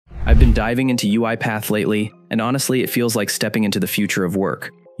been diving into UiPath lately, and honestly, it feels like stepping into the future of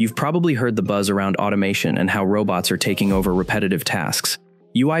work. You've probably heard the buzz around automation and how robots are taking over repetitive tasks.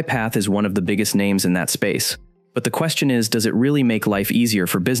 UiPath is one of the biggest names in that space. But the question is, does it really make life easier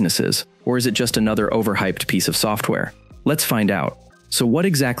for businesses, or is it just another overhyped piece of software? Let's find out. So what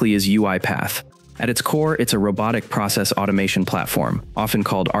exactly is UiPath? At its core, it's a robotic process automation platform, often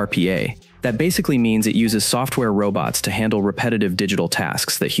called RPA. That basically means it uses software robots to handle repetitive digital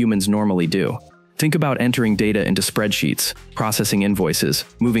tasks that humans normally do. Think about entering data into spreadsheets, processing invoices,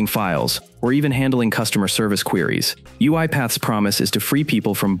 moving files, or even handling customer service queries. UiPath's promise is to free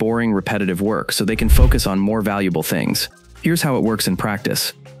people from boring, repetitive work so they can focus on more valuable things. Here's how it works in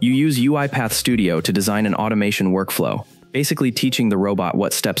practice. You use UiPath Studio to design an automation workflow, basically teaching the robot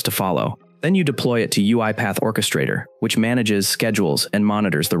what steps to follow. Then you deploy it to UiPath Orchestrator, which manages, schedules, and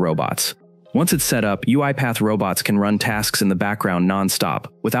monitors the robots. Once it's set up, UiPath robots can run tasks in the background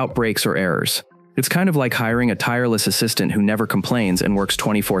non-stop, without breaks or errors. It's kind of like hiring a tireless assistant who never complains and works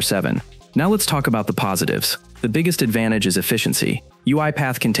 24/7. Now let's talk about the positives. The biggest advantage is efficiency.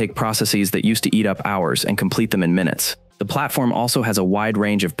 UiPath can take processes that used to eat up hours and complete them in minutes. The platform also has a wide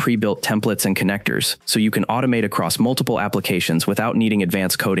range of pre-built templates and connectors, so you can automate across multiple applications without needing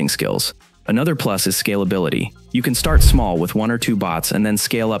advanced coding skills. Another plus is scalability. You can start small with 1 or 2 bots and then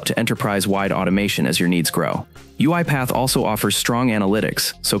scale up to enterprise-wide automation as your needs grow. UiPath also offers strong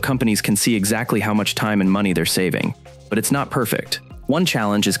analytics, so companies can see exactly how much time and money they're saving. But it's not perfect. One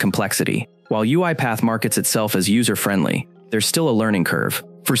challenge is complexity. While UiPath markets itself as user-friendly, there's still a learning curve.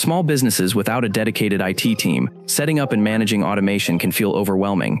 For small businesses without a dedicated IT team, setting up and managing automation can feel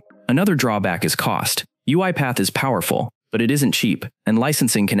overwhelming. Another drawback is cost. UiPath is powerful, but it isn't cheap, and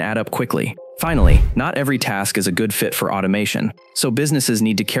licensing can add up quickly. Finally, not every task is a good fit for automation, so businesses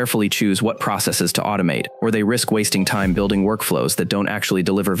need to carefully choose what processes to automate, or they risk wasting time building workflows that don't actually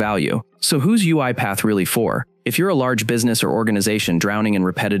deliver value. So who's UiPath really for? If you're a large business or organization drowning in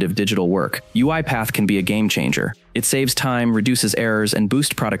repetitive digital work, UiPath can be a game changer. It saves time, reduces errors, and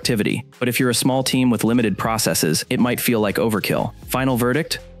boosts productivity. But if you're a small team with limited processes, it might feel like overkill. Final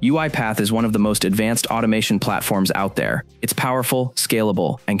verdict? UiPath is one of the most advanced automation platforms out there. It's powerful,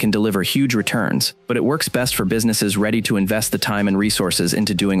 scalable, and can deliver huge returns, but it works best for businesses ready to invest the time and resources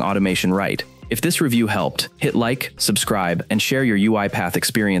into doing automation right. If this review helped, hit like, subscribe, and share your UiPath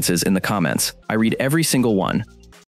experiences in the comments. I read every single one.